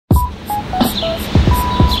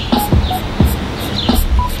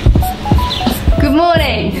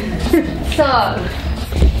So,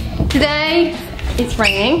 today it's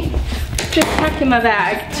raining. Just packing my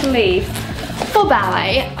bag to leave for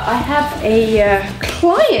ballet. I have a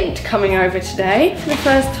client coming over today for the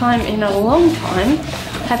first time in a long time.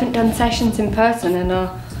 I haven't done sessions in person in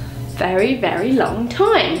a very, very long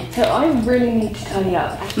time. So I really need to tidy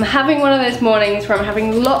up. I'm having one of those mornings where I'm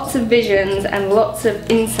having lots of visions and lots of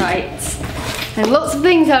insights and lots of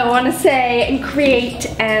things I want to say and create,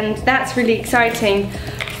 and that's really exciting.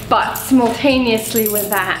 But simultaneously with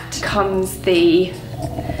that comes the,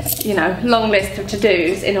 you know, long list of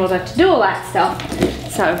to-dos in order to do all that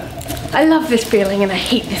stuff. So I love this feeling and I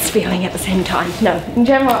hate this feeling at the same time. No, in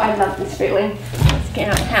general I love this feeling. Let's get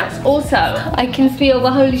out of the house. Also, I can feel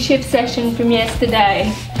the Holy Shift session from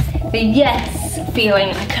yesterday. The yes feeling,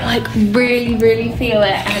 I can like really, really feel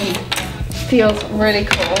it, and it feels really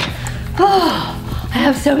cool. Oh, I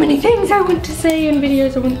have so many things I want to say and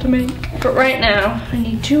videos I want to make. But right now, I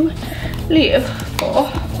need to leave for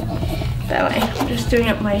ballet. I'm just doing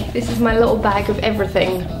up this is my little bag of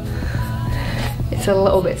everything. It's a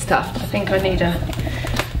little bit stuffed. I think I need a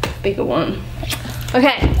bigger one.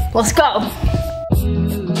 Okay, let's go.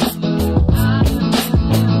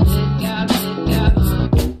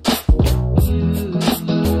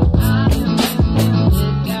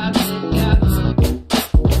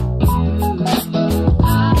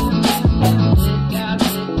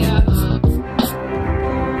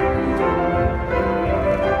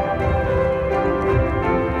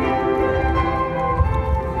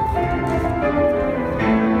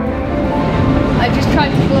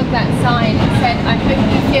 That sign, it said, I hope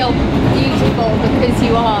you feel beautiful because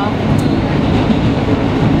you are.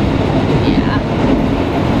 Yeah.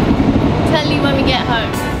 Tell you when we get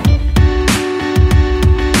home.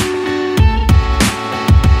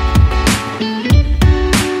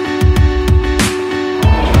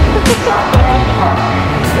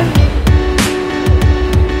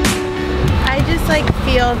 I just like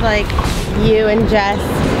feel like you and Jess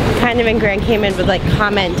kind of in Grand Cayman would like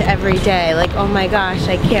comment every day, like, oh my gosh,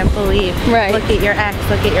 I can't believe, look at your X,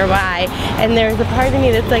 look at your Y. And there's a part of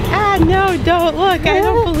me that's like, ah, no, don't look, I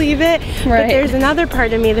don't believe it. But there's another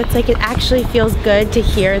part of me that's like, it actually feels good to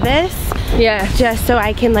hear this. Yeah. Just so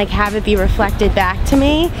I can like have it be reflected back to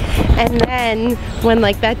me. And then when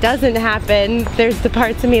like that doesn't happen, there's the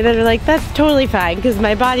parts of me that are like, that's totally fine, because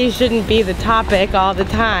my body shouldn't be the topic all the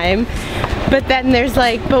time. But then there's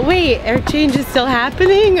like, but wait, are changes still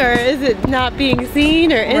happening, or is it not being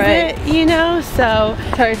seen, or is it, you know? So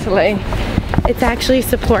totally, it's actually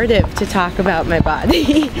supportive to talk about my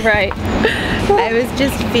body. Right. I was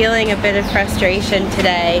just feeling a bit of frustration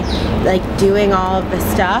today, like doing all of the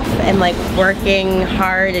stuff and like working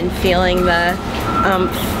hard and feeling the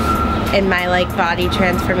in my like body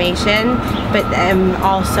transformation, but I'm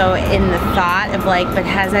also in the thought of like, but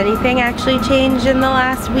has anything actually changed in the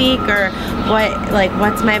last week, or what, like,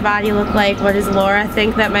 what's my body look like, what does Laura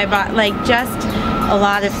think that my body, like, just a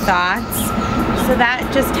lot of thoughts. So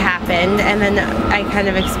that just happened, and then I kind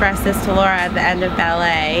of expressed this to Laura at the end of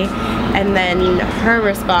ballet, and then her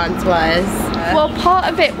response was, well,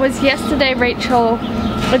 part of it was yesterday, Rachel,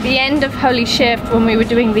 at the end of Holy Shift, when we were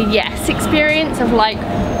doing the yes experience of like,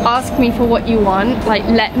 ask me for what you want, like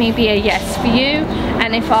let me be a yes for you,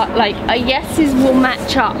 and if like a yeses will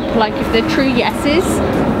match up, like if they're true yeses,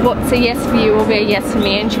 what's a yes for you will be a yes for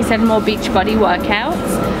me. And she said more Beachbody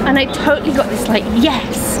workouts, and I totally got this like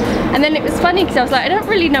yes. And then it was funny because I was like, I don't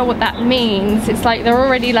really know what that means. It's like they're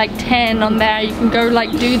already like 10 on there, you can go like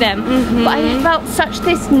do them. But I felt such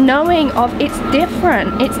this knowing of it's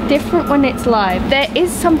different when it's live. There is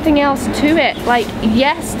something else to it. Like,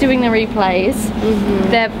 yes, doing the replays,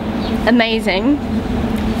 they're amazing,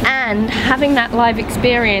 and having that live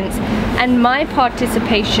experience and my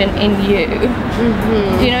participation in you.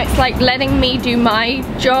 You know, it's like letting me do my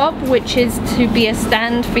job, which is to be a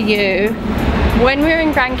stand for you. When we were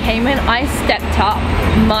in Grand Cayman, I stepped up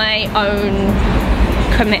my own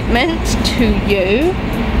commitment to you,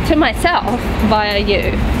 to myself via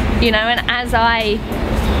you know, and as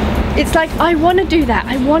it's like, I want to do that,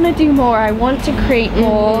 I want to do more, I want to create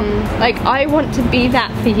more, like I want to be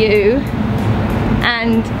that for you,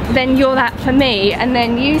 and then you're that for me. And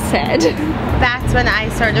then you said, that's when I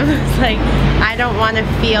sort of was like, I don't want to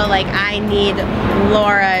feel like I need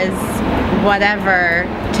Laura's whatever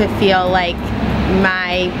to feel like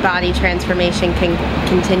my body transformation can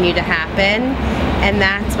continue to happen. And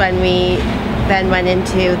that's when we then went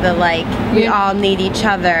into the like, we all need each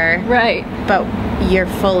other, but you're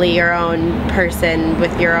fully your own person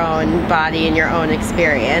with your own body and your own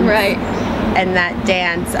experience. and that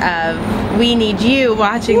dance of we need you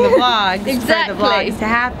watching the vlogs for the vlogs to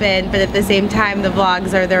happen, but at the same time the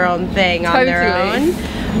vlogs are their own thing on their own.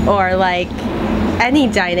 Or like any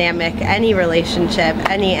dynamic, any relationship,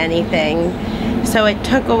 anything. So it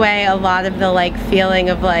took away a lot of the like feeling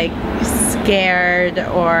of like scared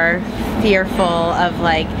or fearful of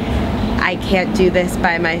like, I can't do this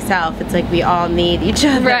by myself. It's like we all need each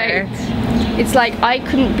other. Right. It's like I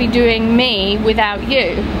couldn't be doing me without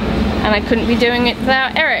you, and I couldn't be doing it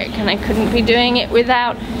without Eric, and I couldn't be doing it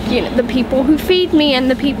without, you know, the people who feed me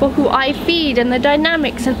and the people who I feed and the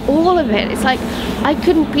dynamics and all of it. It's like I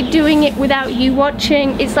couldn't be doing it without you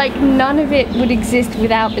watching. It's like none of it would exist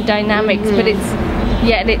without the dynamics, but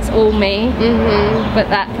yet it's all me. But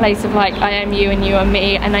that place of like, I am you and you are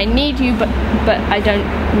me, and I need you, but I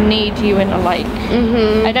don't need you in a like,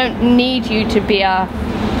 I don't need you to be a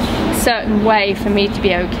certain way for me to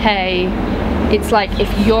be okay. It's like if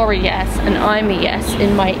you're a yes and I'm a yes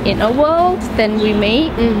in my inner world, then we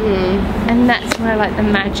meet. And that's where like the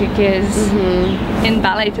magic is. In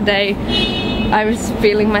ballet today, I was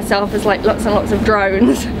feeling myself as like lots and lots of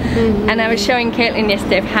drones. And I was showing Caitlin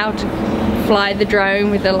yesterday of how to fly the drone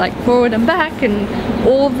with the like forward and back and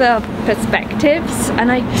all the perspectives,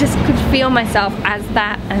 and I just could feel myself as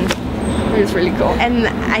that, and it was really cool. And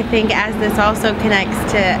I think as this also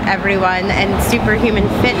connects to everyone and Superhuman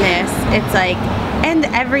Fitness, it's like, and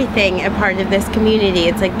everything a part of this community,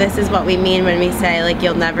 it's like this is what we mean when we say like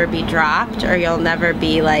you'll never be dropped, or you'll never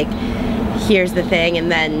be like, here's the thing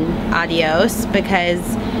and then adios, because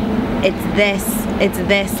it's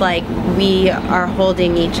this like we are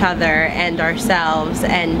holding each other and ourselves.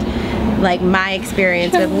 And like my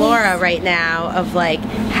experience with Laura right now of like,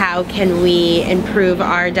 how can we improve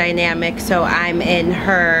our dynamic so I'm in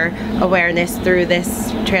her awareness through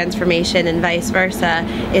this transformation and vice versa,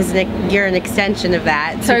 is you're an extension of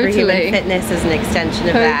that. Superhuman Fitness is an extension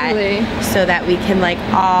of that, so that we can like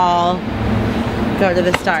all go to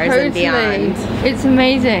the stars and beyond. It's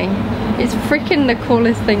amazing. It's freaking the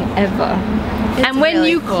coolest thing ever. And when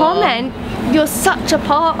you comment, you're such a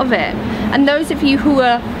part of it. And those of you who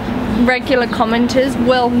are regular commenters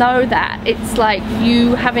will know that. It's like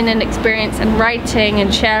you having an experience and writing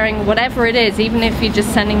and sharing whatever it is, even if you're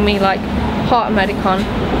just sending me like heart emoticon.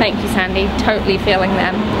 Thank you, Sandy. Totally feeling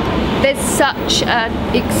them. There's such an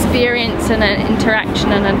experience and an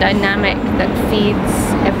interaction and a dynamic that feeds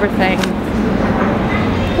everything.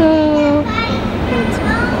 Oh, that's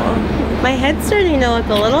cool. My head's starting to look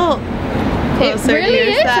a little closer to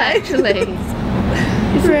your side. It really is, actually.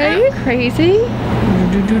 Isn't that crazy?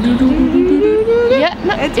 Yeah,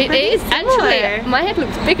 no, it is actually. My head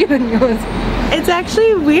looks bigger than yours. It's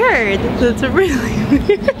actually weird. It's really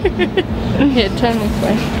weird. Here, turn this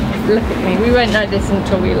way. Look at me. We won't know this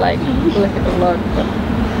until we like look at the vlog.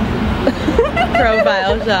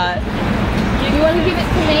 Profile shot. You want to give it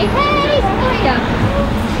to me? Hey, Sophia.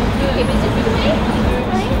 Give it to me.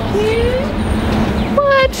 Thank you.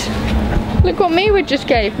 What? Look what Miwa just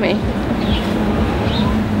gave me.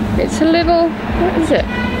 It's a little, what is it?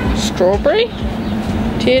 Strawberry?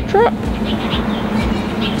 Teardrop?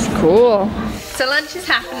 It's cool. So lunch is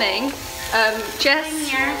happening. Jess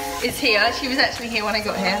is here. She was actually here when I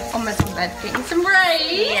got here, almost in bed, getting some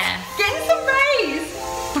rays. Yeah. Getting some rays.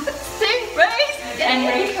 Same rays. And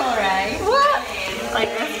Rachel Ray. What? Like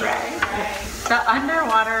this Ray. The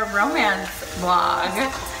underwater romance vlog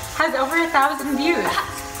has over 1,000 views.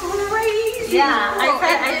 Crazy.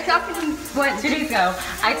 Yeah, it's up in, what, 2 days ago.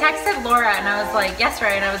 I texted Laura and I was like, yes,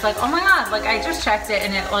 Ray, and I was like, oh my god, like I just checked it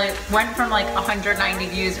and it like went from like 190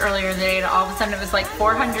 views earlier in the day to all of a sudden it was like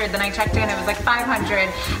 400. Then I checked in, it was like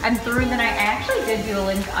 500, and through the night I actually did do a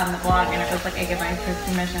link on the blog and it was like I give my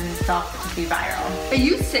permission self to be viral. Are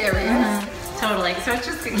you serious? Totally. So it's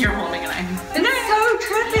just you're holding it. It's so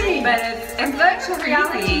trippy. But it's virtual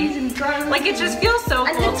reality. And drones. Like it just feels so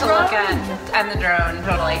cool to look at, and the drone,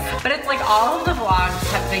 totally. But it's like all of the vlogs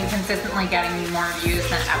have been consistently getting more views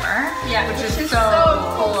than ever. Yeah, which is so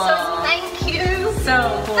cool. So thank you.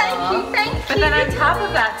 So cool. Thank you. But then on top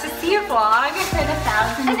of that, to see a vlog hit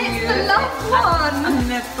 1,000 views. And it's the love one.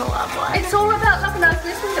 And it's the love one. It's all about love. And I was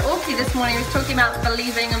listening to Orky this morning. He was talking about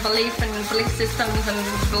believing and belief and belief systems and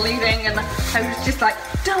believing, and I was just like,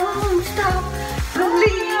 don't stop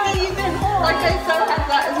believing. Like I so had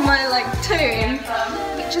that as my like tune.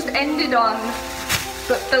 It just ended on,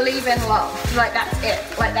 but believe in love. Like that's it.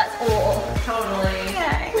 Like that's all. Totally.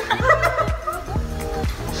 Yay.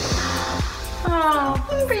 Oh,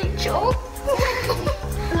 Rachel.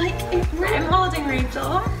 Like it really. I'm holding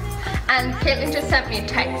Rachel. And Caitlin just sent me a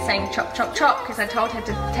text saying chop, chop, chop, because I told her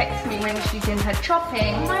to text me when she's in her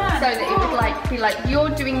chopping, so that it would like be like, you're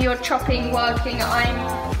doing your chopping, working,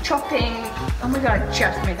 I'm chopping. Oh my god, I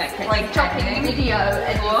just made that clip. Like chopping video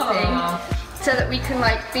editing, so that we can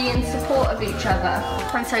like be in support of each other.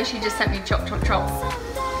 And so she just sent me chop, chop, chop.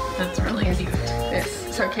 That's really cute.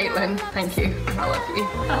 Yes. So Caitlin, thank you. I love you.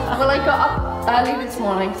 Well, I got up early this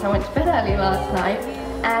morning, so I went to bed early last night.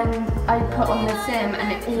 And I put on The Sim,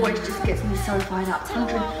 and it always just gets me so fired up.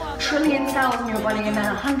 100 trillion cells in your body, and then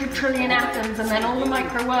 100 trillion atoms, and then all the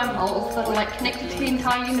micro wormholes that are like connected to the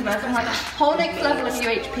entire universe, and like a whole next level of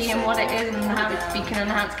UHP and what it is, and how it's speaking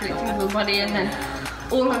and how it's connecting with the body, and then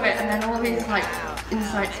all of it, and then all these like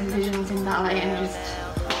insights and visions in ballet, and just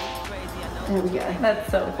there we go.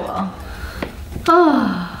 That's so cool.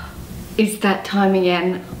 Oh, it's that time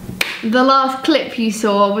again. The last clip you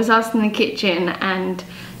saw was us in the kitchen, and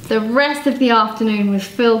the rest of the afternoon was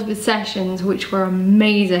filled with sessions which were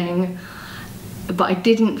amazing, but I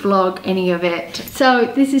didn't vlog any of it.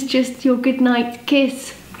 So this is just your good night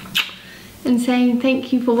kiss and saying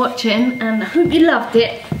thank you for watching, and I hope you loved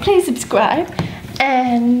it. Please subscribe,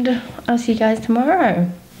 and I'll see you guys tomorrow.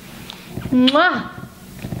 Mwah!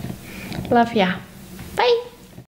 Love ya. Bye.